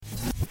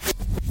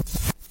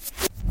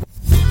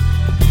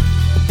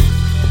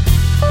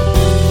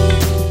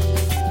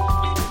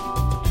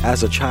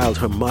As a child,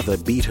 her mother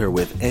beat her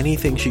with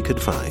anything she could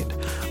find.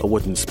 A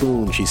wooden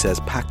spoon, she says,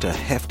 packed a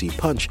hefty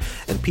punch,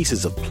 and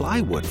pieces of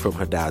plywood from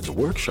her dad's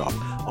workshop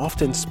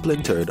often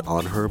splintered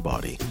on her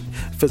body.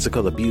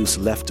 Physical abuse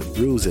left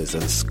bruises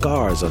and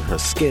scars on her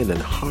skin, and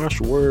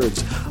harsh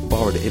words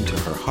bored into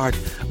her heart,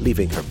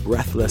 leaving her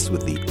breathless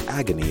with the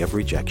agony of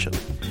rejection.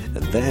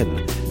 And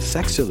then,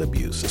 sexual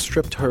abuse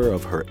stripped her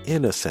of her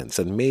innocence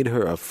and made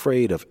her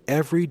afraid of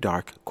every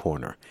dark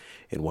corner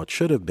in what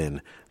should have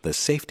been the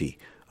safety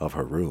of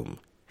her room.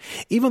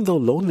 Even though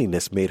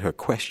loneliness made her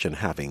question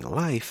having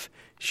life,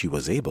 she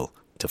was able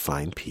to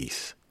find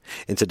peace.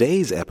 In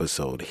today's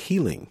episode,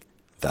 Healing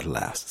That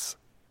Lasts.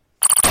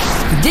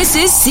 This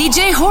is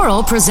CJ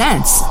Horrell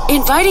Presents,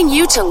 inviting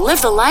you to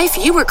live the life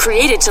you were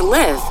created to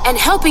live and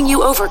helping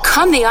you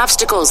overcome the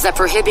obstacles that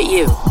prohibit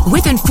you.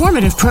 With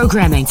informative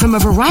programming from a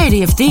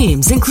variety of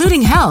themes,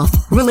 including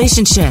health,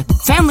 relationship,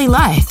 family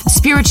life,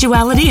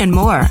 spirituality, and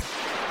more.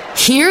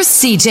 Here's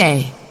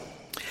CJ.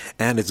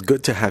 And it's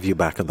good to have you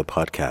back on the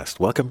podcast.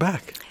 Welcome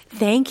back.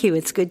 Thank you.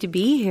 It's good to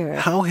be here.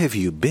 How have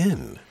you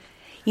been?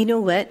 You know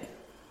what?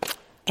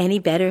 Any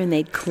better and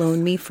they'd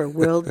clone me for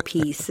world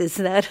peace. Is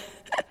that...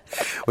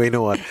 Well, you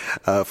know what?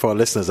 For our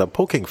listeners, I'm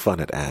poking fun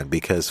at Anne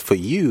because for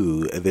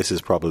you, this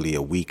is probably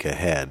a week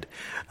ahead.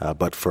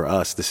 But for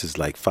us, this is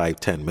like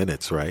 5-10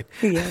 minutes, right?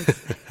 Yes.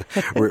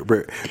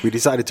 We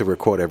decided to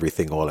record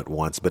everything all at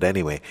once. But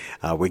anyway,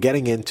 we're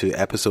getting into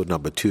episode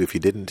number 2. If you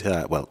didn't,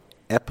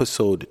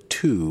 episode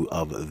 2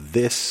 of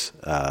this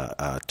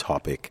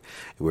topic.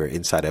 We're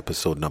inside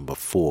episode number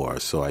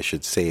 4, so I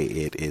should say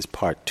it is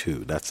part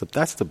 2. That's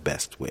the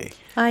best way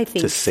I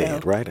think to say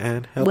it, right,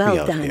 Anne? Help me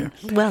out done. here.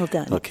 Well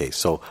done. Okay,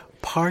 so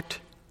part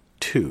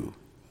 2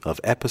 of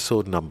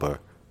episode number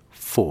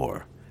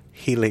 4,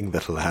 Healing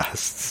That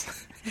Lasts.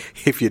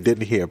 If you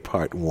didn't hear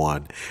part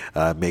 1,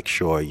 make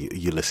sure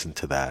you listen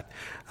to that.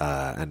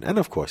 And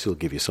of course, it'll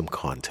give you some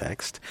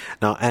context.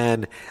 Now,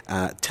 Anne,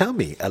 tell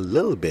me a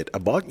little bit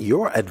about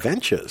your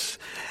adventures.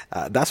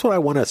 That's what I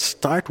want to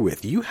start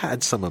with. You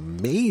had some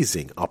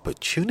amazing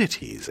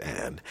opportunities,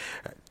 Anne.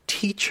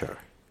 Teacher,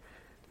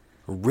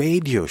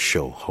 radio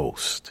show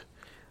host,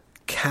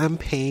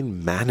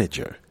 campaign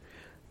manager.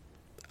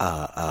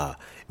 Well,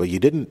 you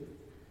didn't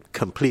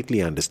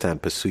completely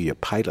pursue your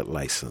pilot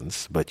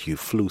license, but you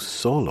flew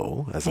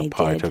solo as a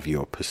part of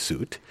your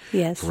pursuit.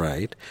 Yes.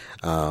 Right.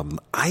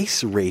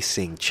 Ice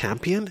racing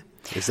champion,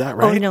 is that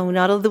right? Oh, no,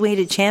 not all the way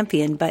to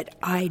champion, but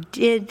I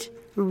did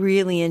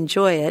really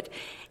enjoy it,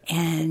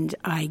 and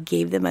I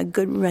gave them a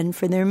good run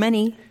for their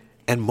money.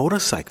 And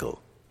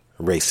motorcycle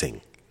racing.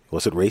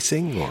 Was it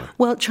racing or?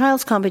 Well,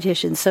 trials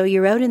competition. So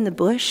you're out in the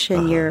bush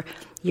and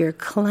you're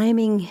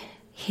climbing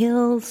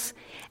hills,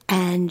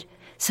 and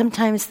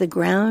sometimes the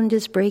ground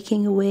is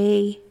breaking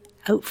away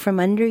out from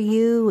under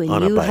you,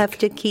 and you have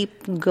to keep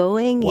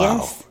going.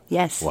 Wow.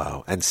 Yes.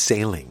 Wow. And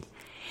sailing.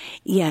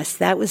 Yes,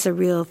 that was a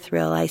real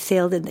thrill. I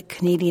sailed in the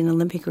Canadian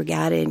Olympic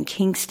Regatta in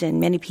Kingston.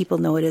 Many people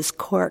know it as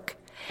Cork.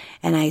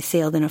 And I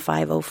sailed in a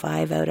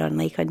 505 out on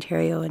Lake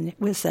Ontario, and it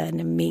was an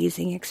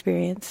amazing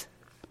experience.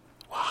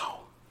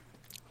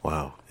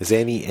 Wow. Is there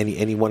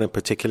anyone in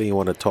particular you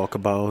want to talk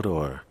about,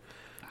 or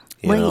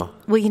you know?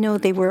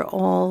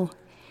 Well,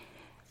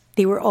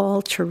 they were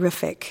all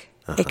terrific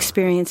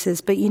experiences.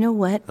 But you know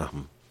what?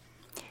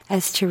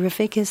 As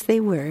terrific as they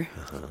were,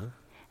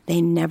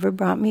 they never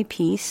brought me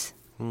peace.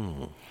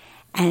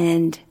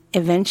 And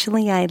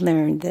eventually I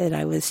learned that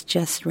I was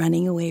just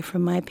running away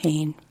from my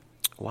pain.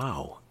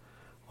 Wow.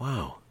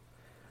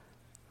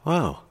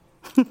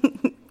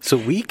 So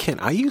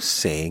are you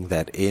saying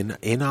that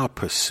in our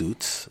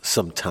pursuits,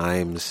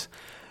 sometimes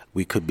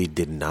we could be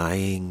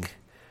denying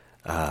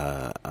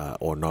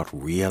or not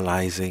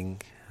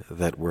realizing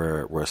that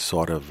we're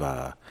sort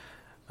of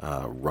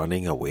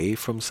running away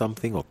from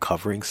something or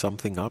covering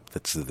something up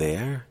that's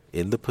there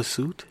in the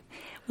pursuit?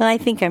 Well, I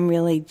think I'm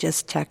really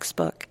just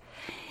textbook.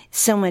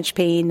 So much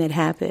pain that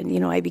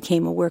happened. I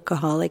became a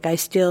workaholic. I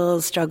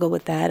still struggle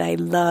with that. I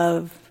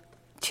love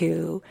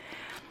to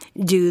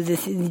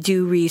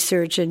do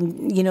research,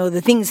 and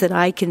the things that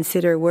I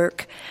consider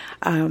work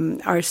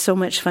are so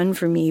much fun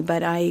for me.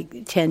 But I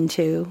tend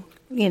to,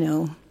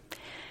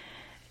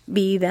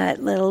 be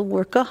that little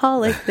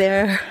workaholic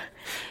there.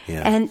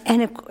 Yeah.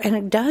 And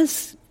it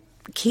does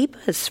keep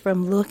us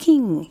from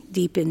looking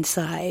deep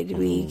inside.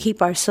 We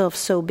keep ourselves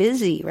so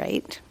busy,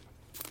 right?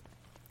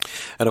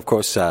 And of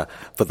course, for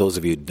those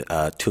of you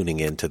tuning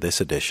in to this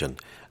edition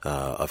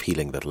of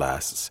Healing That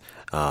Lasts,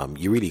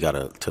 you really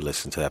got to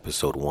listen to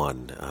episode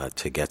 1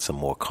 to get some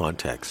more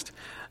context.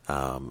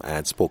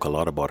 Anne spoke a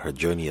lot about her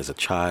journey as a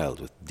child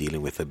with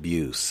dealing with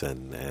abuse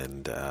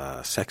and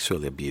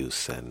sexual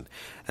abuse and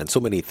so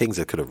many things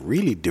that could have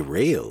really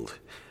derailed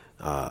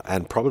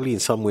and probably in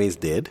some ways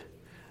did.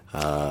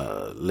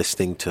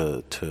 Listening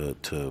to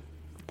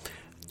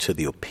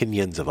the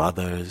opinions of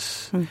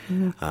others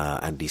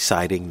and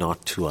deciding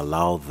not to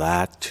allow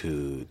that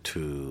to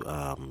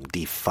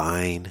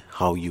define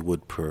how you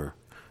would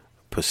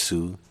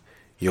pursue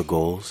your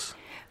goals.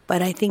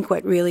 But I think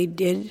what really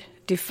did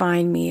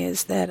defined me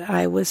is that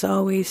I was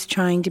always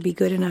trying to be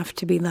good enough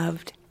to be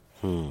loved.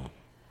 You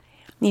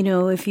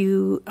know, if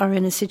you are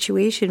in a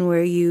situation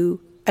where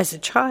you, as a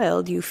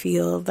child, you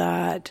feel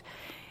that,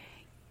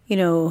 you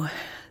know,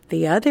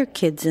 the other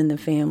kids in the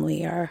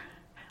family are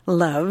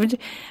loved,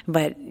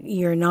 but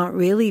you're not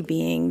really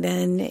being,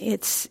 then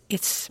it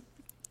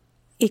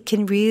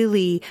can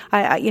really,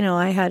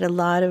 I had a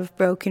lot of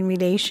broken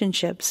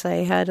relationships.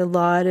 I had a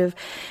lot of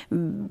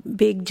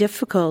big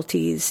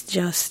difficulties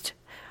just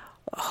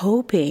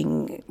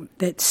hoping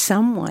that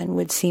someone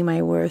would see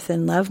my worth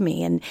and love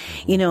me. And,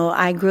 you know,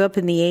 I grew up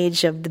in the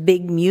age of the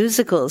big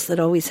musicals that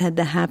always had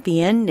the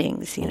happy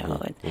endings, you know.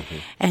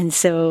 And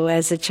so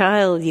as a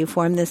child, you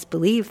form this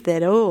belief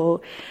that,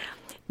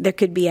 there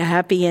could be a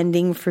happy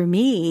ending for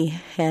me.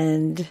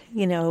 And,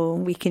 you know,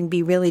 we can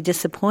be really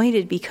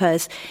disappointed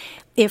because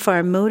if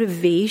our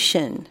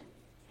motivation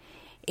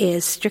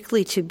is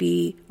strictly to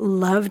be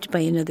loved by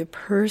another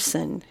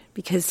person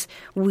because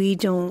we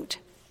don't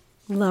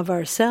love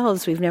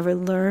ourselves, we've never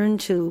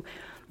learned to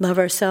love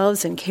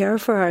ourselves and care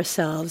for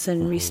ourselves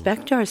and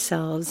respect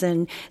ourselves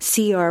and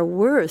see our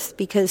worth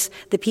because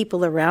the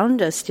people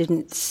around us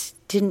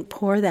didn't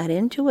pour that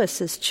into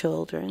us as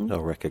children.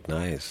 Or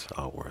recognize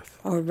our worth.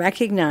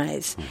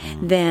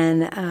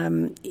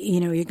 Then, you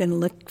know, you're going to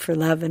look for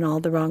love in all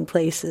the wrong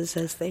places,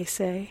 as they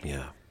say.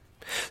 Yeah.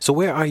 So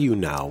where are you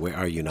now?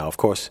 Of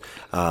course,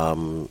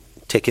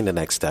 taking the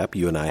next step,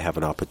 you and I have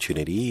an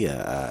opportunity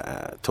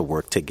to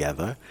work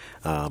together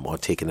on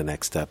taking the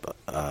next step,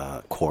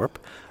 Corp.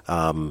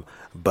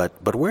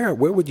 But where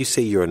would you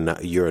say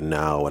you're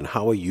now, and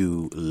how are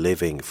you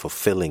living,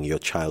 fulfilling your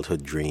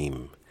childhood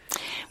dream?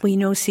 Well, you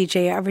know,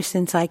 CJ, ever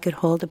since I could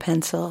hold a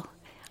pencil,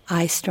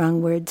 I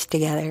strung words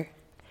together.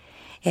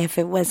 If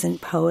it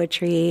wasn't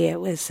poetry,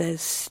 it was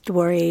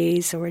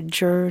stories or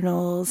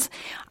journals.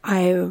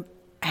 I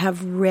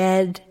have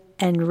read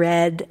and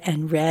read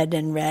and read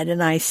and read,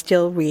 and I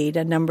still read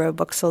a number of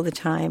books all the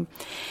time.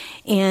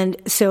 And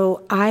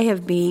so I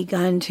have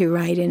begun to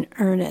write in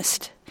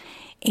earnest.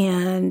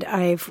 And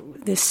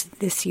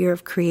this year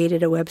I've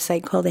created a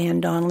website called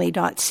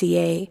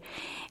annedonnelly.ca.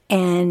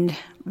 And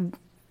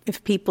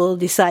if people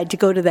decide to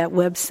go to that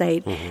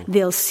website,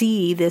 they'll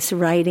see this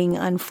writing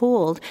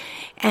unfold.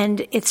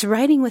 And it's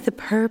writing with a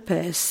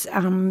purpose.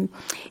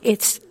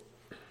 It's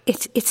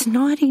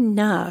not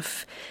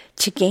enough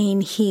to gain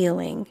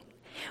healing.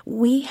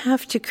 We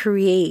have to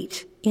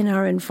create in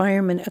our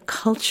environment a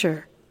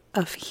culture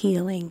of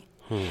healing.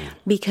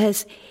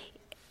 Because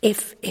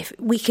if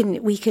we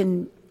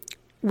can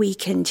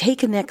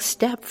take a next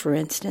step, for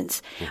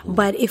instance,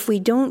 but if we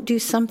don't do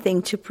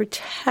something to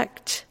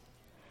protect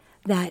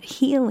that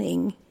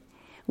healing,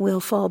 we'll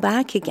fall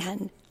back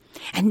again.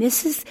 And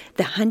this is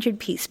the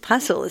 100-piece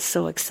puzzle is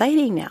so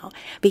exciting now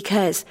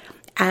because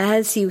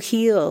as you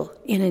heal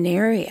in an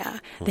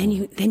area, then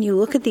you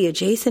look at the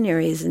adjacent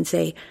areas and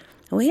say,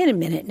 wait a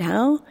minute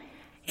now,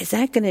 is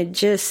that going to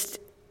just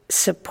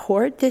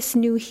support this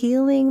new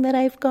healing that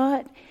I've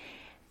got?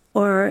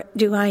 Or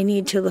do I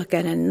need to look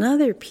at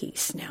another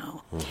piece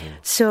now?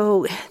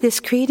 So this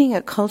creating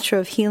a culture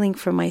of healing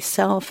for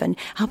myself and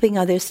helping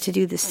others to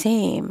do the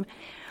same,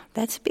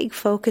 that's a big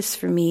focus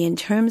for me in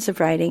terms of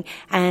writing.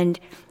 And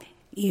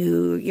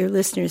your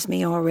listeners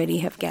may already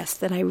have guessed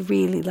that I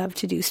really love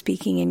to do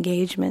speaking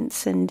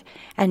engagements and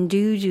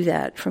do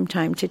that from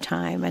time to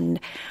time. And,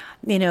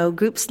 you know,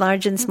 groups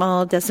large and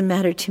small, doesn't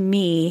matter to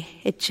me.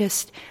 It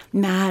just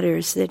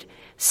matters that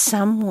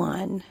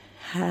someone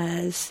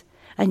has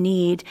a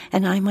need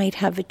and I might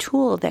have a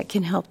tool that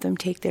can help them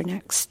take their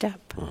next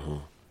step.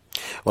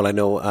 Well, I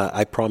know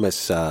I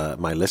promise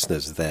my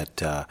listeners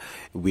that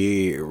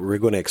we're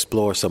going to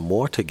explore some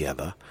more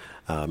together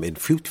in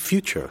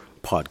future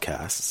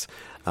podcasts.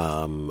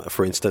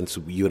 For instance,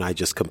 you and I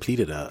just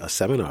completed a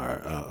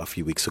seminar a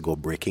few weeks ago,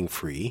 Breaking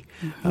Free.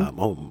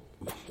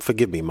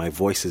 Forgive me, my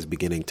voice is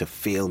beginning to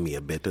fail me a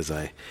bit as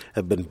I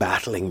have been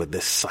battling with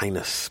this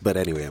sinus. But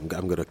anyway, I'm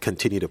going to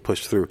continue to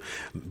push through.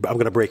 I'm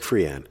going to break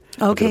free, Anne.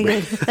 Okay,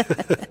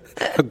 good.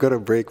 I'm going to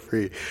break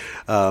free.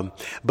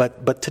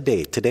 But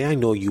today I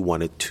know you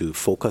wanted to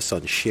focus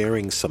on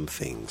sharing some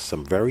things,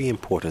 some very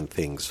important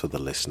things for the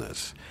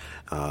listeners.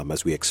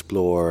 As we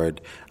explored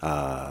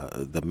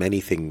the many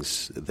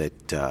things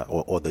that,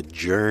 or the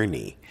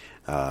journey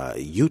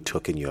you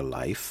took in your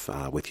life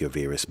with your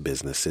various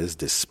businesses,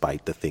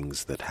 despite the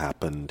things that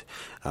happened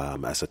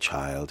as a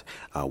child,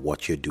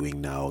 what you're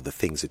doing now, the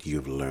things that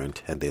you've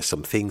learned, and there's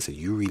some things that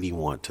you really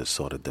want to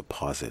sort of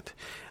deposit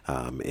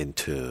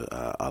into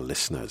our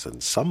listeners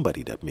and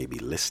somebody that may be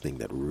listening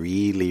that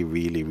really,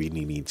 really,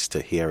 really needs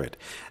to hear it.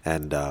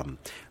 And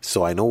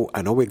so I know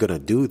we're going to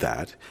do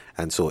that.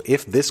 And so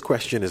if this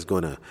question is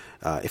going to,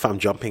 if I'm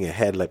jumping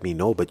ahead, let me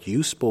know. But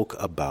you spoke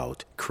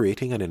about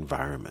creating an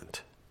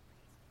environment,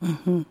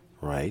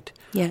 right?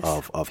 Yes.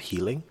 Of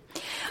healing,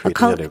 a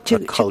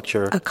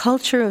culture. A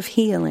culture of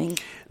healing.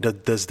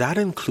 Does that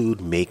include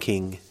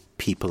making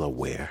people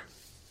aware?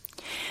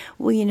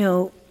 Well, you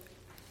know,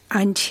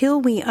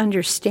 until we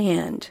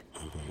understand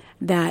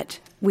that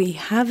we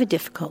have a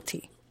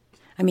difficulty,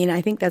 I mean,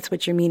 I think that's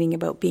what you're meaning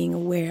about being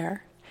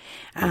aware.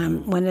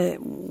 One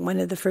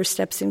of the first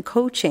steps in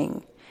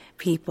coaching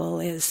people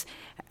is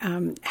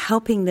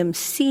helping them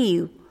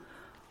see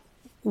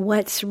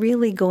what's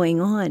really going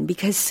on,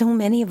 because so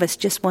many of us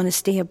just want to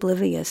stay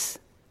oblivious.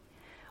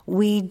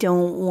 We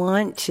don't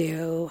want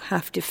to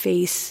have to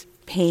face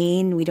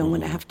pain. We don't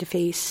want to have to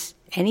face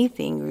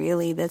anything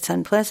really that's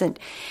unpleasant.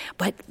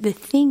 But the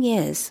thing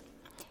is,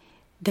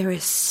 there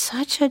is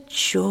such a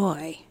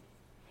joy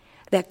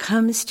that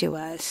comes to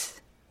us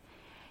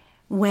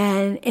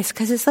when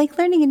it's like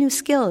learning a new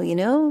skill,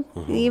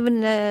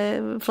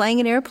 even flying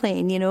an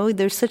airplane,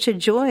 there's such a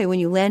joy when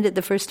you land it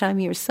the first time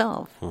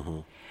yourself.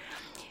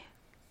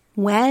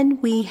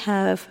 When we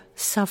have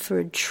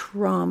suffered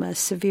trauma,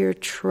 severe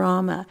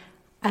trauma,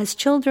 as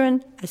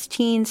children, as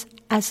teens,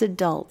 as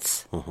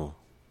adults,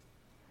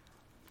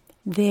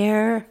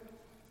 there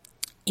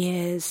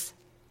is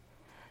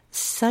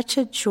such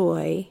a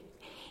joy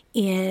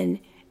in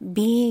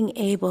being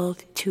able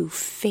to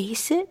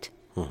face it,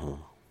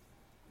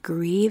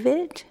 grieve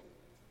it,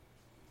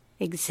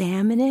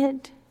 examine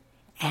it,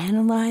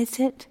 analyze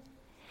it,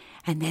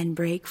 and then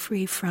break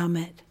free from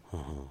it.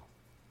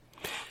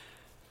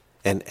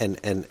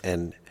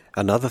 And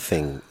another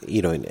thing,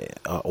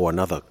 or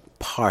another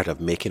part of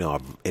making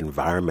our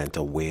environment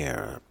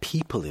aware,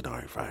 people in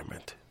our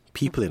environment,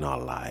 people in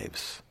our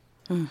lives.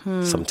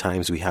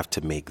 Sometimes we have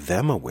to make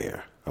them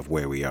aware of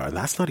where we are, and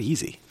that's not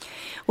easy.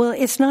 Well,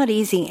 it's not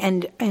easy,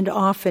 and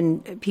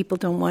often people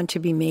don't want to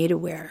be made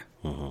aware.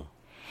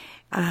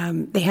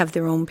 They have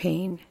their own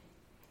pain.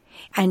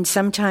 And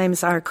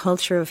sometimes our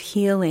culture of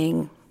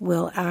healing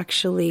will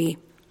actually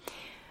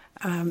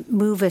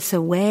move us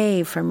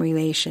away from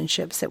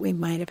relationships that we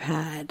might have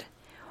had.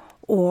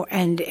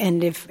 And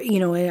if,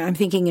 I'm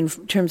thinking in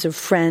terms of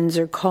friends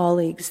or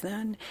colleagues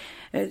then.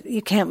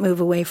 You can't move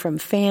away from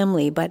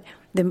family, but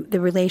the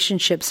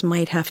relationships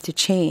might have to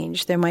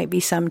change. There might be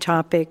some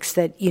topics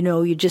that,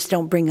 you just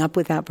don't bring up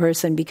with that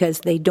person because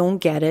they don't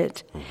get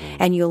it,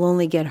 and you'll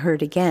only get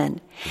hurt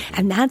again.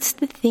 And that's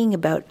the thing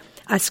about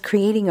us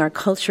creating our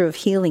culture of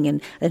healing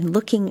and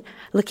looking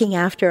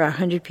after our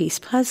 100-piece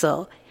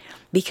puzzle,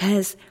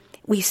 because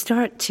we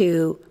start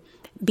to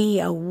be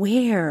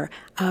aware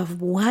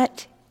of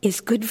what is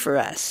good for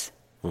us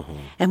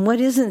and what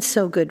isn't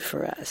so good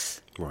for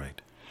us.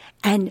 Right.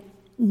 And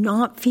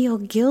not feel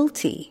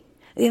guilty.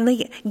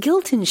 Like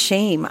guilt and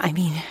shame, I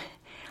mean,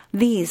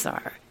 these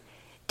are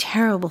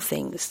terrible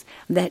things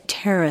that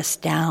tear us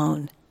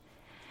down.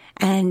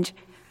 And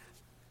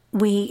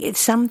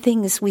some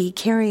things we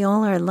carry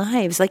all our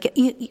lives. Like,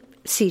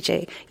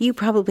 CJ, you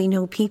probably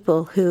know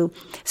people who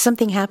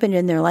something happened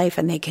in their life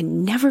and they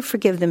can never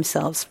forgive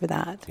themselves for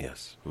that.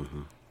 Yes.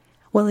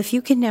 Well, if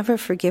you can never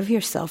forgive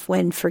yourself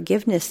when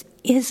forgiveness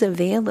is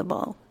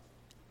available,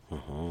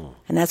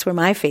 and that's where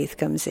my faith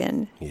comes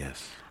in.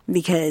 Yes.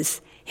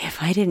 Because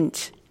if I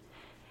didn't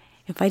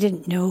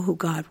know who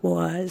God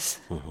was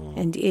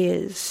and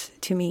is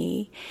to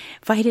me,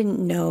 if I didn't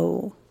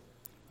know,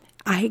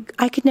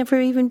 I could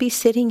never even be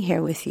sitting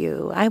here with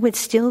you. I would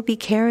still be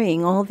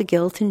carrying all the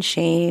guilt and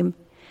shame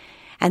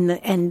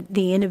and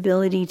the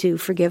inability to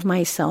forgive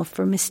myself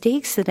for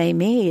mistakes that I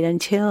made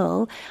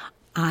until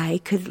I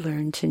could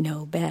learn to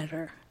know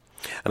better.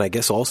 And I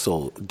guess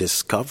also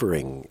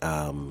discovering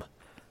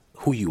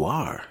who you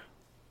are,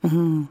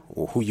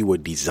 or who you were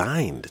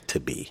designed to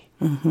be,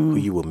 who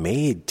you were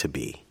made to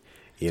be,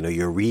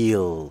 your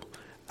real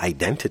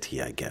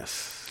identity, I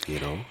guess,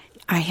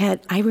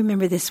 I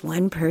remember this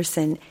one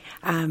person.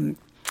 I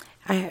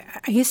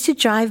used to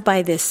drive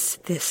by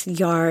this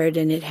yard,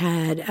 and it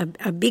had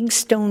a big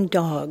stone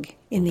dog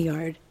in the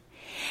yard.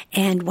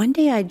 And one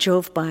day I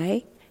drove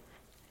by,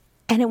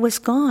 and it was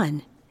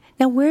gone.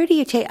 Now, where do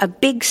you take a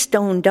big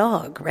stone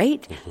dog,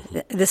 right?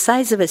 The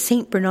size of a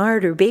St.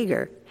 Bernard or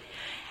bigger.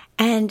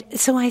 And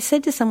so I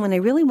said to someone, I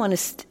want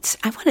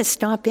to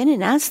stop in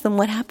and ask them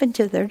what happened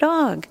to their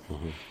dog.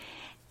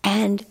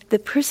 And the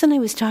person I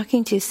was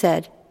talking to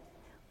said,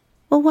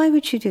 well, why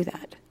would you do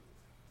that?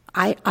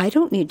 I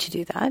don't need to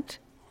do that.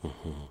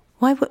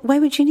 Why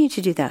would you need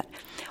to do that?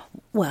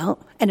 Well,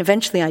 and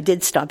eventually I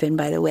did stop in,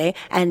 by the way,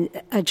 and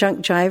a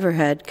drunk driver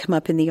had come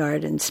up in the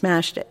yard and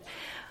smashed it.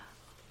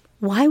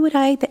 Why would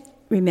I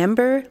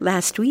remember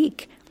last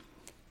week?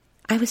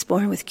 I was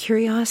born with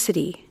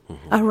curiosity.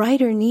 A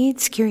writer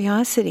needs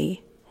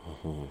curiosity.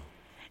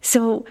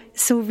 So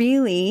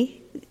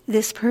really,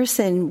 this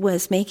person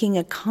was making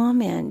a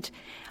comment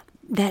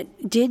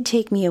that did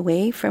take me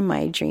away from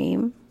my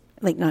dream.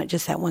 Like, not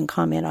just that one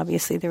comment,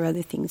 obviously there are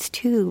other things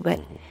too, but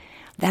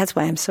that's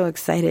why I'm so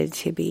excited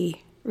to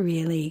be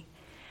really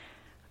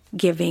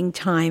giving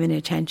time and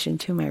attention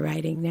to my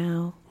writing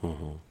now.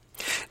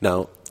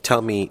 Now,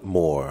 tell me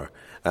more.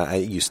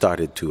 You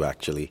started to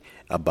actually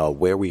about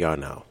where we are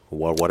now.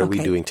 What are we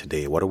doing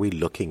today? What are we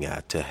looking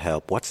at to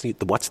help? What's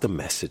the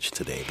message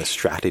today? The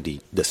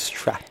strategy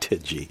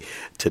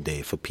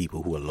today for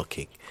people who are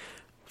looking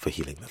for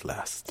healing that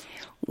lasts.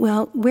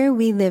 Well, where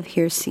we live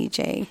here,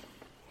 CJ,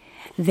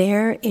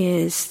 there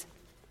is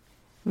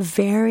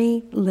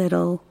very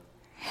little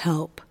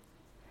help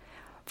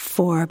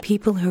for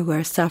people who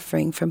are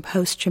suffering from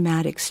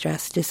post-traumatic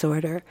stress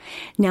disorder.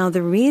 Now,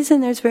 the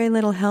reason there's very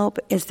little help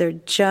is there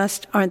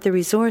just aren't the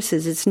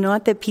resources. It's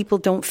not that people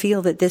don't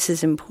feel that this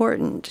is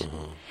important,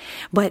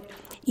 but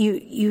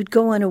you'd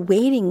go on a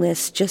waiting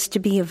list just to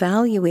be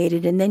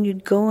evaluated, and then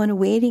you'd go on a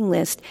waiting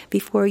list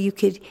before you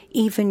could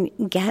even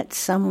get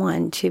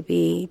someone to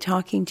be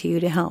talking to you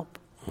to help.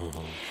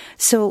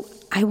 So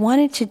I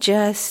wanted to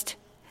just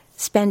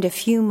spend a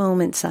few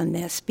moments on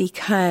this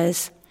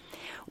because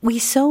we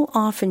so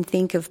often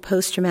think of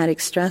post-traumatic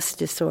stress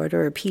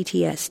disorder or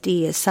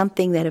PTSD as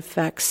something that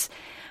affects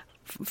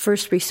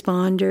first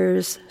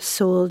responders,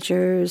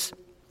 soldiers,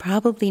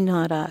 probably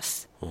not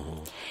us.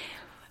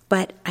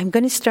 But I'm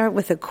going to start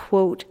with a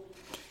quote.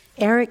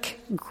 Eric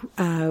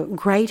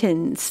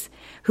Greitens,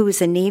 who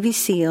is a Navy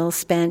SEAL,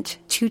 spent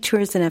 2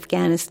 tours in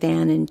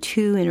Afghanistan and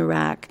 2 in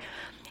Iraq,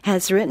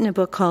 has written a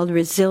book called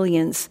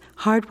Resilience,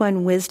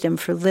 Hard-Won Wisdom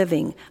for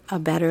Living a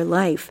Better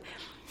Life.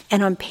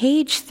 And on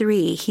page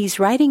 3, he's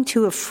writing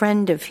to a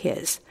friend of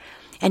his,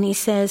 and he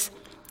says,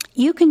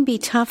 you can be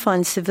tough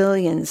on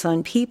civilians,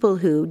 on people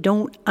who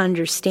don't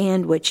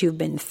understand what you've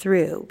been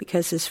through,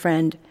 because his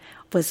friend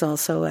was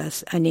also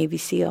a Navy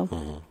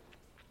SEAL.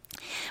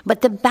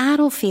 But the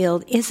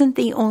battlefield isn't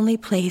the only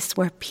place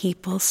where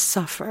people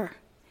suffer.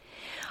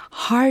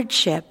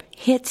 Hardship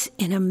hits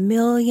in a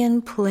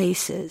million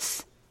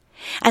places.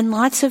 And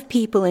lots of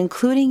people,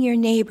 including your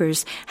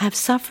neighbors, have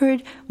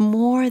suffered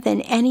more than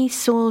any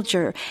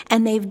soldier,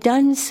 and they've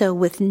done so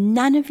with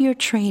none of your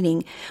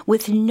training,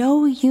 with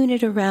no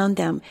unit around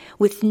them,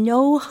 with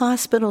no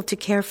hospital to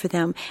care for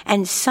them,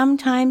 and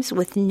sometimes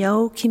with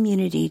no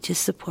community to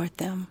support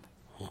them.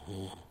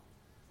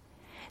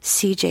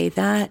 CJ,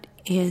 that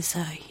is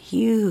a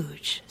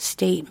huge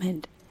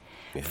statement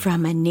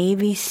from a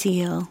Navy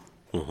SEAL.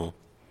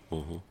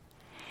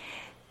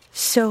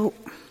 So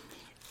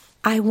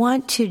I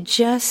want to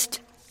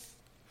just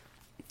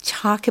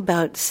talk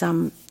about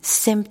some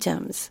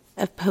symptoms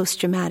of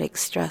post-traumatic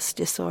stress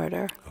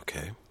disorder.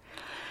 Okay.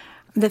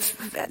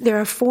 There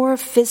are 4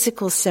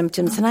 physical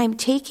symptoms, and I'm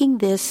taking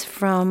this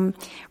from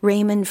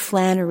Raymond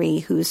Flannery,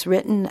 who's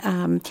written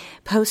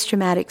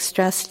post-traumatic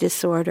stress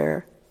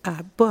disorder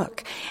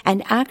book,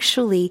 and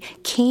actually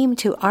came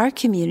to our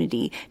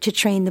community to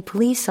train the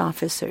police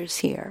officers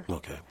here.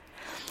 Okay.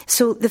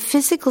 So the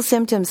physical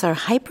symptoms are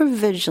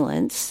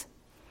hypervigilance,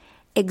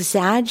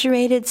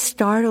 exaggerated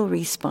startle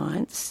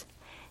response,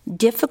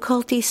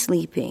 difficulty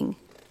sleeping,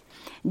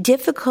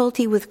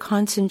 difficulty with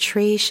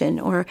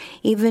concentration, or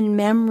even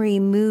memory,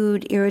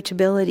 mood,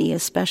 irritability,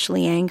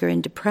 especially anger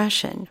and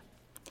depression.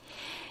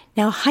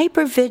 Now,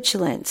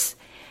 hypervigilance,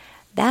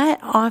 that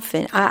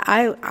often,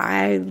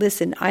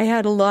 listen, I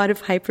had a lot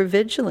of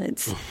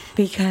hypervigilance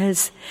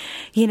because,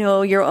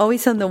 you're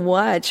always on the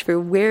watch for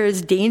where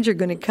is danger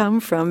going to come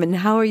from and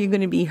how are you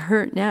going to be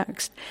hurt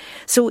next.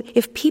 So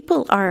if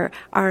people are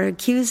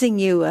accusing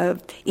you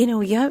of,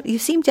 you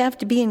seem to have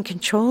to be in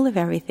control of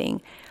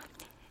everything,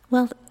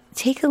 well,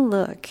 take a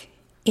look.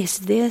 Is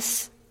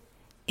this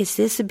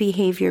a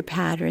behavior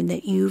pattern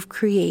that you've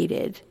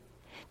created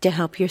to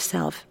help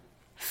yourself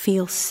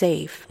feel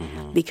safe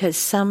because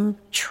some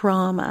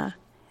trauma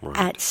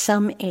at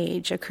some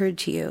age occurred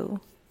to you?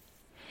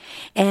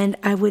 And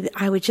I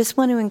would just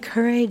want to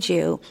encourage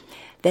you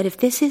that if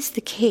this is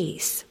the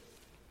case,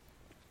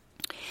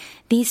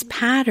 these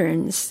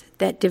patterns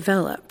that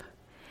develop,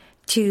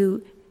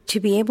 to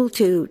be able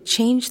to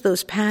change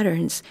those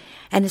patterns,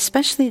 and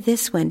especially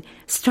this one,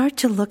 start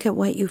to look at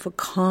what you've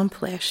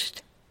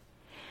accomplished.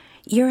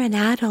 You're an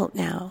adult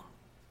now.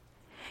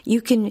 You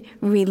can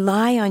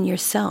rely on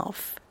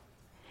yourself.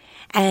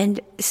 And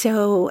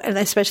so,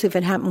 especially if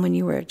it happened when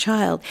you were a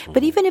child,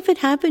 but even if it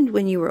happened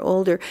when you were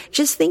older,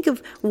 just think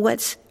of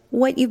what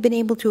you've been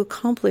able to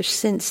accomplish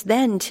since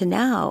then to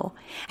now,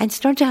 and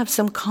start to have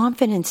some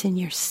confidence in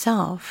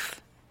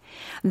yourself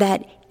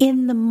that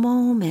in the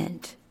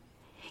moment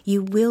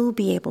you will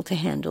be able to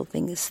handle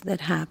things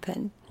that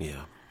happen.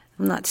 Yeah.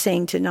 I'm not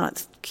saying to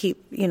not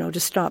keep, to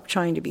stop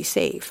trying to be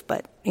safe,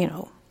 but,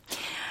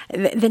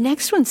 The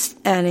next one's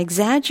an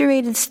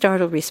exaggerated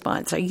startle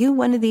response. Are you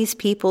one of these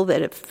people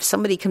that if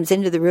somebody comes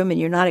into the room and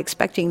you're not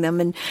expecting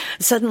them and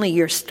suddenly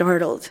you're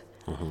startled?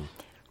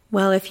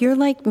 Well, if you're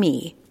like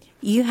me,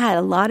 you had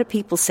a lot of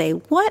people say,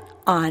 what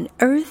on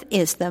earth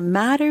is the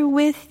matter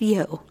with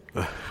you?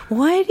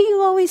 Why do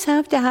you always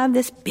have to have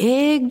this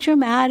big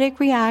dramatic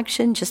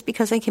reaction just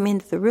because I came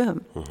into the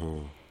room?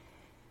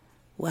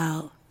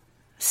 Well,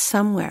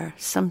 somewhere,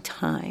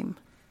 sometime,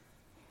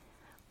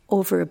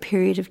 over a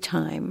period of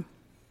time,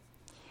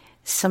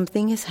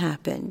 something has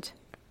happened,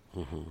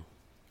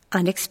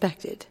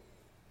 unexpected,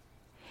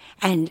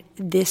 and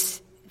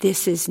this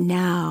is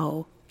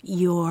now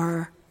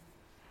your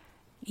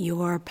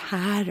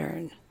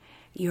pattern.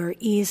 You're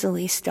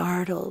easily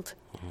startled.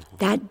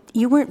 That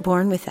you weren't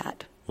born with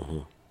that.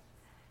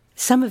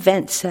 Some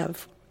events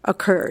have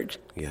occurred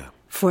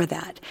for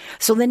that.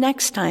 So the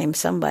next time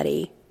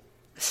somebody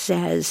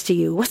says to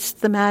you, "What's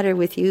the matter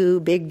with you?"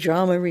 Big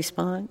drama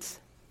response.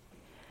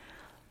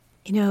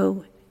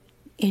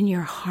 In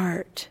your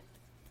heart,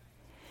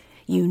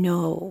 you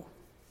know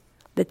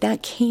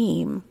that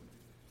came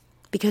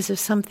because of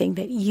something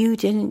that you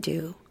didn't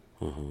do.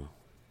 Mm-hmm.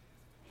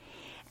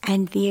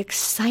 And the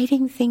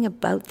exciting thing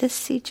about this,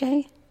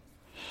 CJ,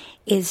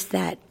 is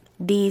that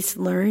these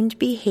learned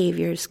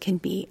behaviors can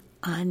be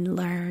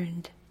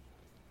unlearned.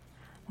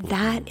 Mm-hmm.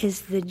 That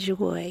is the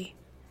joy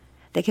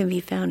that can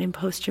be found in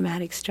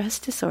post-traumatic stress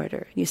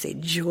disorder. You say,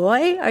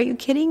 joy? Are you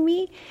kidding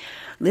me?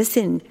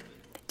 Listen,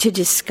 to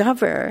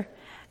discover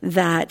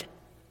that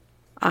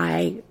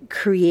I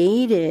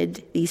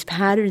created these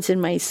patterns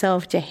in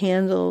myself to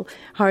handle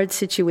hard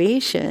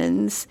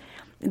situations,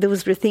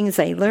 those were things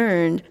I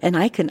learned, and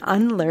I can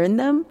unlearn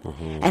them,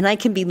 mm-hmm. and I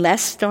can be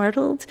less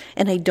startled,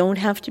 and I don't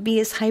have to be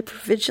as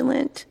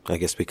hypervigilant. I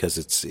guess because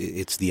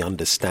it's the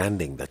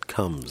understanding that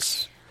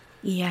comes.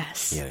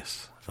 Yes.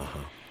 Yes. Uh-huh.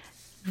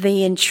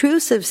 The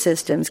intrusive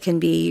systems can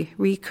be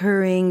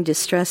recurring,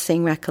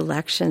 distressing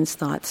recollections,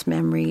 thoughts,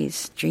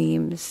 memories,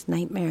 dreams,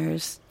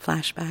 nightmares,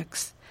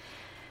 flashbacks,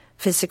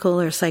 physical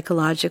or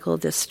psychological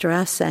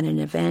distress at an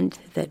event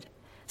that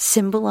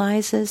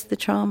symbolizes the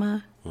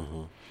trauma.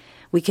 Mm-hmm.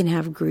 We can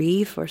have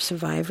grief or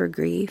survivor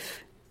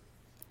grief.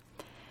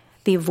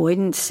 The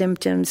avoidance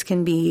symptoms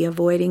can be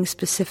avoiding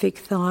specific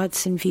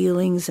thoughts and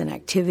feelings and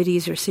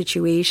activities or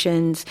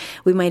situations.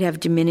 We might have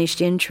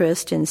diminished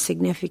interest in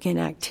significant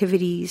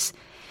activities.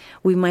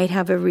 We might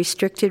have a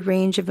restricted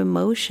range of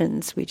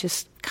emotions. We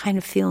just kind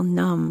of feel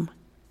numb.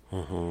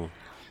 Mm-hmm.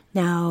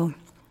 Now,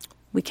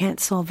 we can't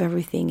solve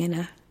everything in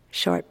a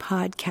short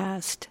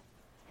podcast,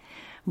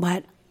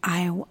 but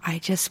I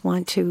just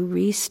want to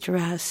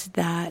re-stress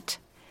that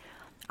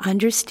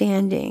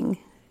understanding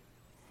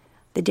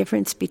the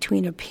difference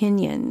between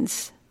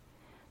opinions,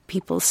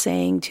 people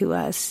saying to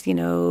us, you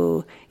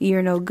know,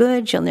 you're no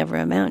good, you'll never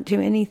amount to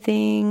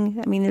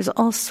anything. I mean, there's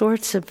all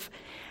sorts of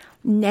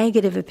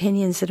negative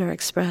opinions that are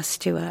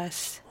expressed to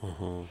us.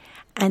 Mm-hmm.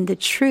 And the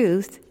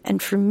truth,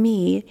 and for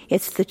me,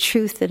 it's the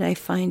truth that I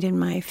find in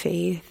my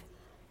faith.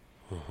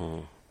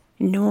 Mm-hmm.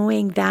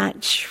 Knowing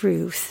that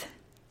truth,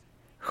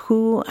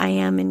 who I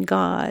am in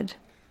God.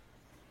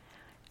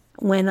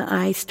 When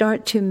I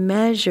start to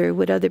measure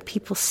what other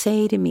people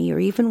say to me, or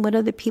even what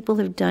other people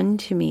have done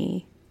to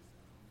me,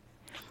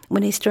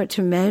 when I start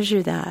to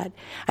measure that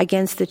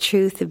against the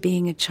truth of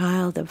being a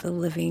child of the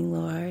living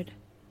Lord,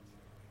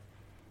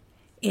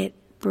 it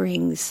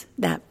brings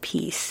that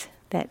peace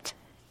that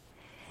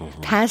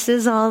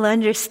passes all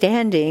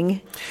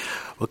understanding.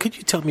 Well, could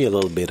you tell me a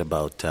little bit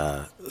about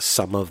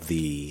some of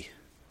the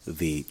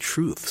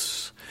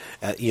truths?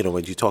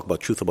 When you talk about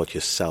truth about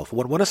yourself,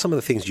 what are some of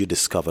the things you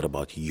discovered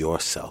about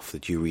yourself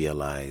that you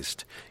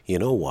realized, you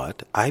know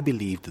what, I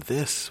believed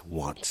this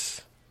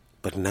once,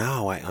 but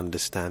now I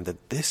understand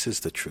that this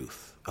is the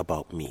truth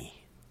about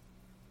me?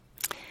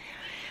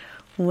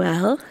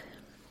 Well,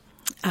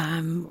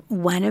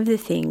 one of the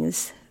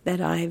things that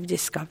I've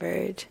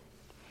discovered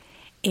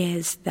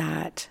is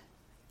that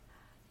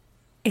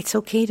it's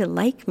okay to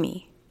like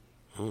me.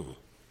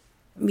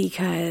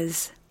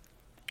 Because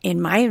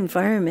in my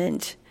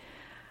environment,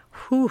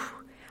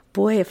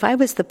 if I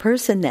was the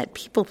person that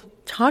people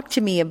talk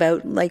to me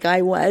about like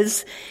I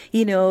was,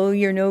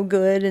 you're no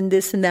good and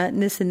this and that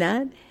and this and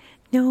that.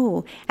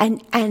 No.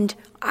 And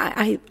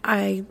I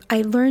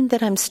learned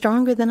that I'm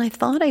stronger than I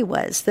thought I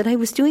was, that I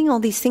was doing all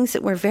these things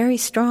that were very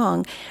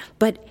strong,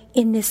 but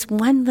in this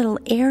one little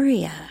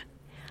area,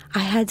 I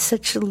had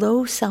such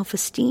low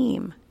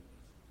self-esteem.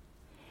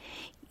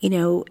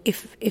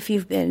 If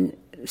you've been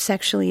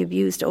sexually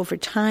abused over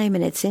time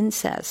and it's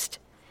incest,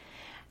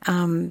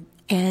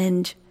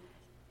 and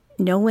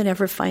no one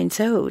ever finds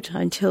out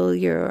until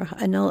you're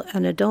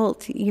an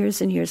adult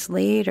years and years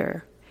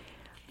later.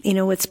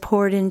 It's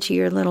poured into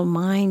your little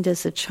mind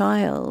as a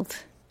child.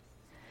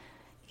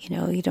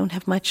 You don't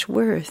have much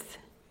worth.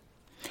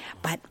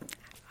 But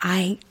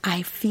I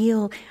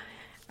feel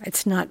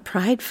it's not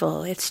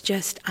prideful. It's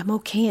just, I'm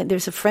okay.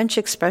 There's a French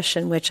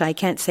expression, which I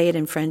can't say it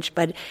in French,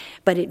 but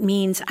it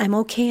means I'm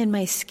okay in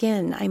my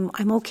skin.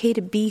 I'm okay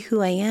to be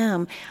who I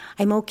am.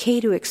 I'm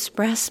okay to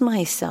express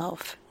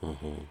myself.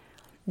 Mm-hmm.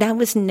 That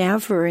was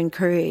never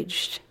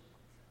encouraged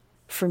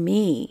for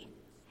me.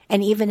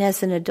 And even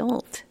as an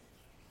adult,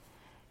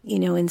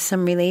 in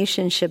some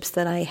relationships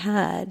that I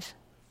had.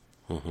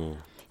 Mm-hmm.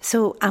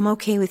 So I'm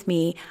okay with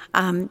me.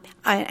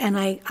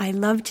 I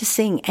love to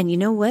sing. And you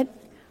know what?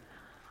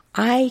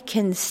 I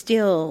can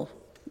still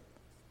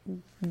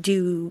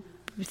do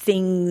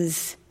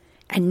things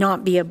and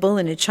not be a bull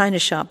in a china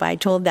shop. I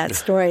told that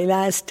story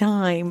last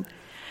time.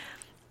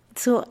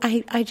 So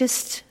I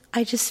just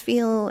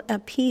feel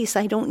at peace.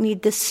 I don't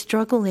need this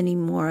struggle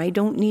anymore. I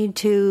don't need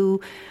to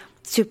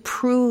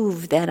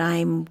prove that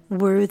I'm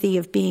worthy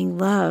of being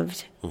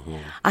loved. Mm-hmm.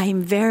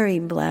 I'm very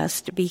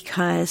blessed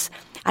because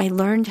I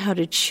learned how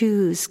to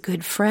choose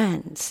good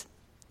friends.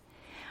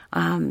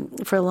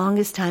 For the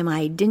longest time,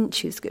 I didn't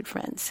choose good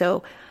friends.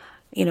 So,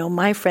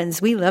 my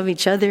friends, we love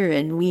each other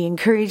and we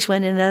encourage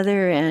one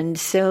another. And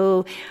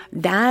so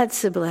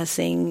that's a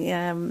blessing.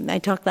 I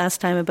talked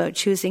last time about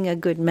choosing a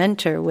good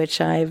mentor,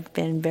 which I've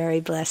been very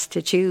blessed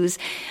to choose.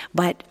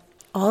 But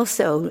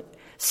also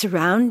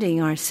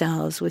surrounding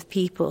ourselves with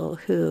people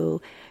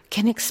who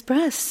can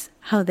express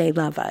how they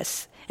love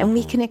us, and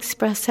we can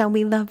express how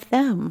we love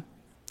them.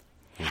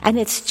 And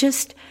it's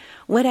just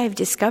what I've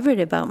discovered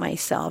about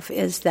myself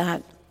is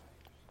that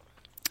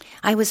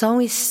I was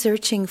always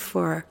searching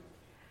for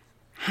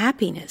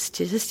happiness,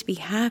 to just be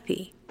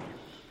happy.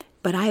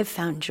 But I have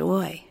found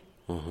joy.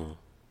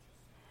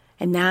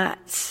 And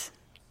that's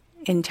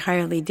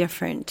entirely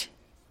different.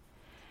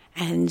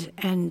 And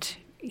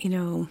you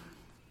know,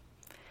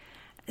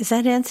 does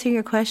that answer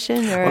your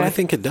question? Or? Well, I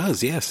think it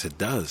does. Yes, it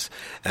does.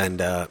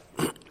 And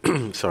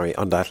sorry,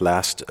 on that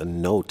last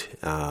note,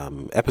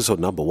 episode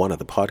number 1 of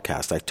the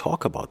podcast, I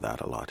talk about that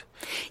a lot.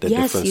 The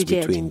yes, difference you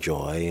did. between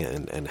joy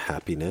and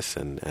happiness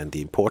and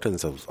the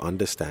importance of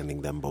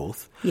understanding them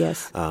both.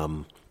 Yes.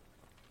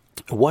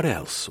 What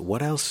else?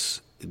 What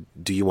else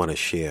do you want to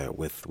share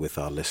with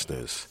our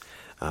listeners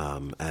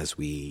as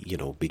we,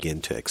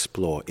 begin to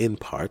explore in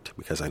part,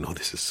 because I know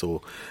this is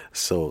so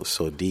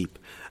deep,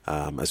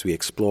 as we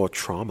explore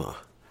trauma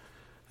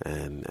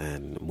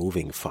and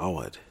moving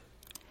forward?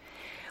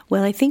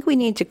 Well, I think we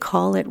need to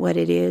call it what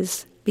it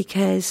is,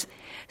 because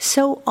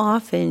so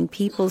often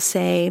people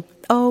say,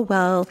 oh,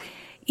 well,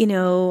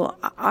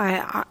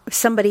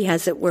 somebody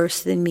has it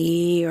worse than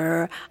me,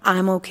 or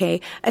I'm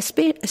okay,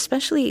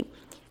 especially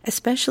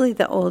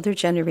the older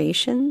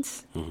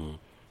generations,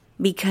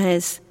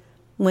 because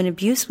when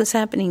abuse was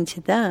happening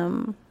to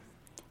them,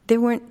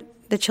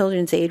 the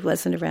Children's Aid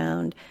wasn't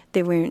around.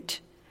 There weren't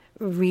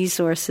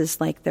resources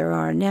like there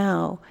are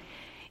now.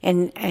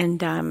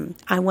 And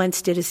I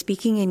once did a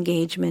speaking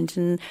engagement,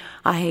 and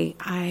the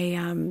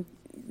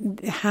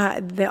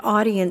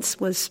audience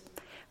was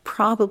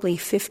probably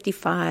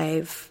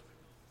 55,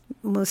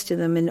 most of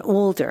them, and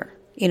older,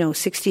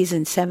 60s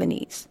and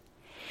 70s.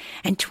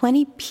 And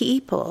 20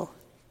 people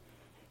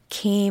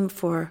came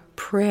for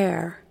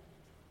prayer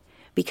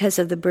because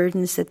of the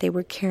burdens that they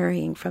were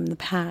carrying from the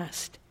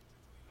past.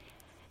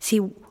 See,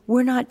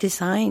 we're not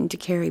designed to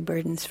carry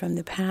burdens from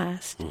the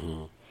past.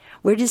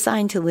 We're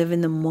designed to live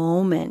in the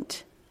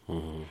moment.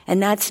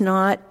 And that's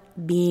not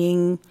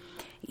being,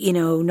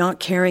 not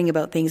caring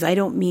about things. I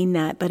don't mean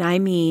that, but I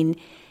mean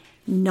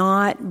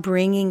not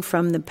bringing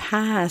from the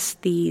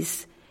past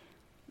these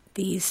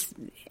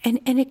and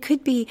it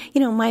could be,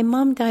 my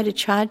mom died a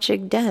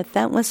tragic death.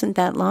 That wasn't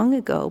that long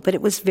ago, but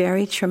it was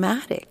very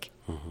traumatic.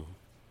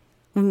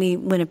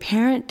 When a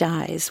parent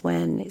dies,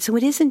 so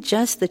it isn't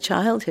just the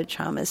childhood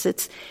traumas,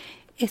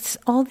 it's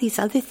all these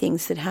other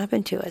things that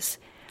happen to us.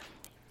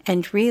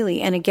 And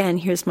really, and again,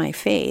 here's my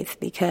faith,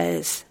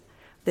 because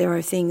there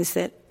are things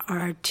that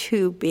are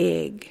too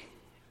big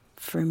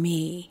for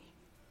me.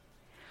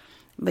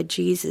 But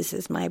Jesus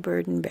is my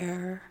burden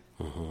bearer.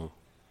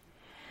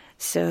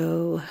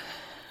 So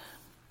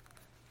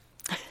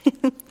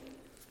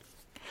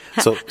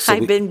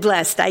I've been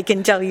blessed, I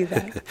can tell you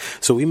that.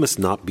 So we must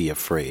not be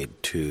afraid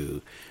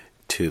to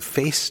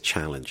face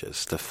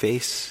challenges, to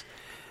face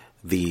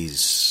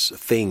these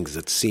things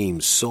that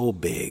seem so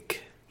big.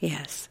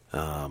 Yes.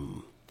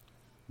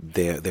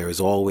 There is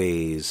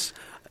always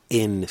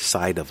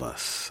inside of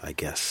us, I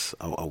guess,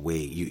 a way.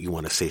 You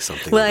want to say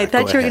something? Well, I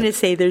thought you were going to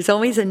say there's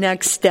always a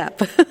next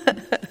step.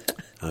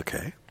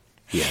 Okay.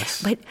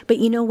 Yes. But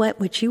you know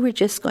what you were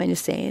just going to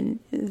say, and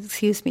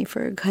excuse me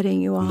for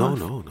cutting you off.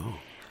 No.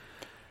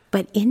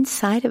 But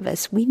inside of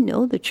us, we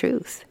know the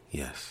truth.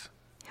 Yes.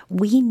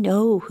 We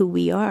know who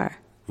we are.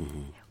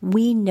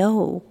 We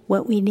know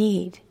what we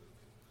need.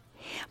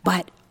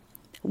 But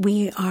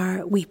we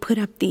put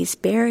up these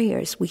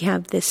barriers. We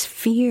have this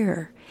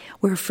fear.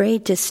 We're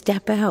afraid to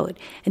step out.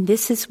 And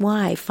this is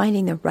why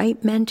finding the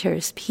right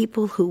mentors,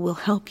 people who will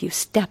help you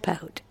step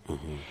out,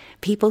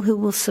 people who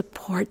will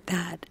support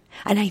that.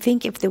 And I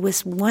think if there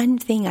was one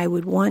thing I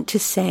would want to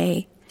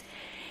say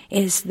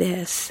is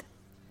this: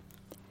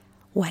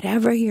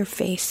 whatever you're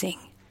facing,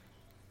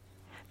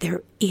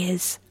 there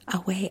is a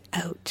way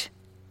out.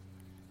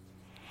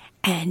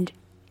 And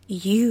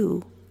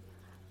you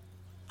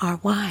are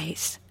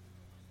wise.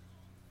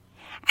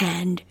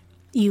 And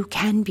you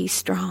can be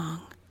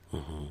strong.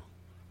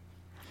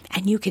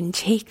 And you can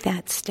take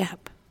that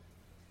step.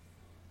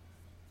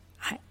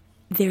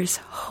 There's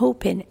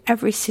hope in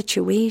every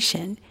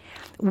situation.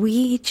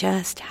 We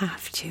just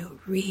have to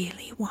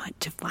really want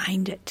to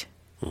find it.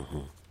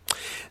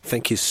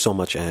 Thank you so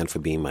much, Anne, for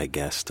being my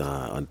guest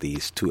on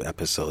these 2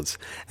 episodes.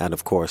 And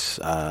of course,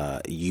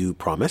 you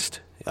promised,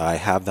 I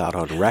have that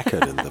on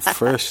record in the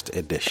first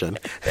edition,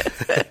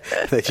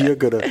 that you're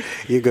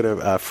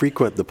gonna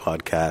frequent the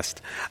podcast,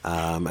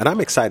 and I'm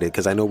excited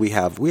because I know we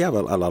have a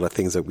lot of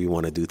things that we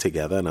want to do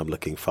together, and I'm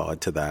looking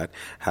forward to that,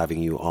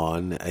 having you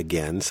on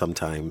again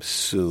sometime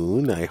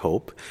soon, I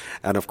hope.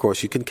 And of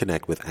course, you can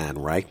connect with Anne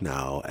right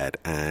now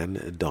at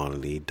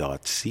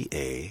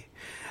annedonnelly.ca.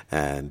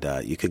 And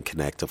you can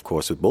connect, of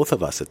course, with both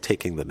of us at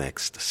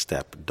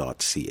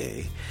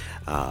takingthenextstep.ca.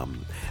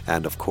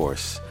 And, of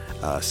course,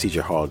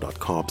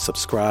 cjhorrell.com.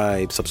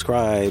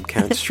 Subscribe.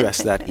 Can't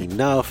stress that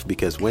enough,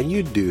 because when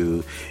you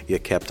do, you're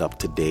kept up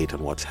to date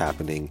on what's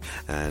happening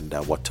and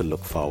what to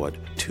look forward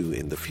to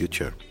in the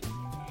future.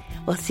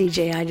 Well,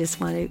 CJ, I just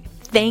want to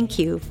thank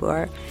you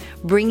for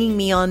bringing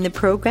me on the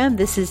program.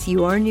 This is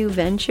your new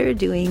venture,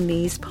 doing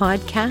these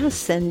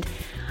podcasts, and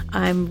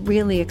I'm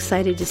really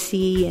excited to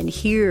see and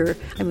hear.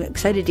 I'm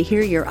excited to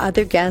hear your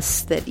other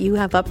guests that you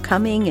have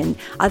upcoming and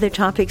other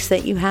topics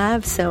that you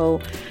have. So,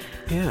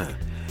 yeah.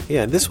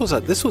 This was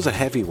a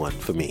heavy one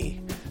for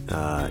me.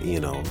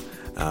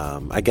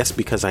 I guess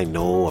because I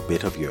know a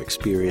bit of your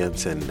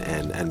experience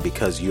and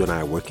because you and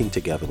I are working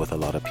together with a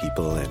lot of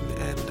people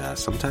and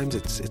sometimes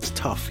it's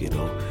tough, we're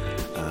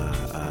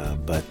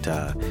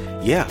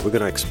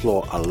going to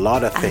explore a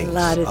lot of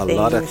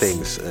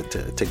things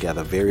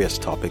together, various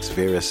topics,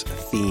 various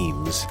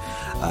themes,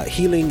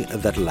 healing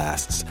that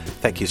lasts.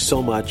 Thank you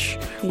so much.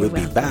 We'll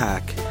be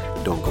back.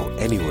 Don't go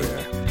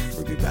anywhere.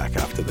 We'll be back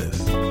after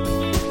this.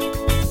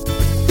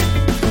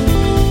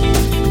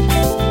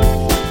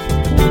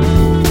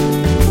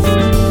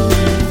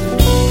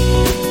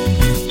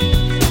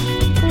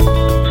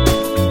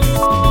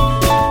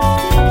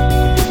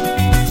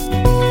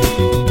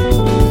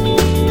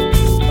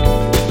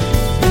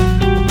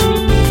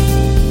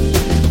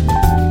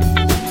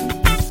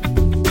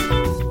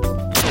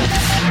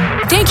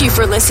 Thank you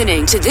for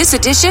listening to this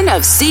edition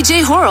of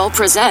CJ Horrell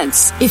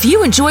Presents. If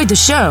you enjoyed the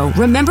show,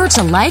 remember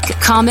to like,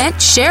 comment,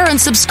 share, and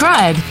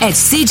subscribe at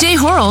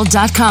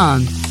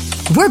cjhorrell.com.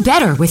 We're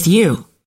better with you.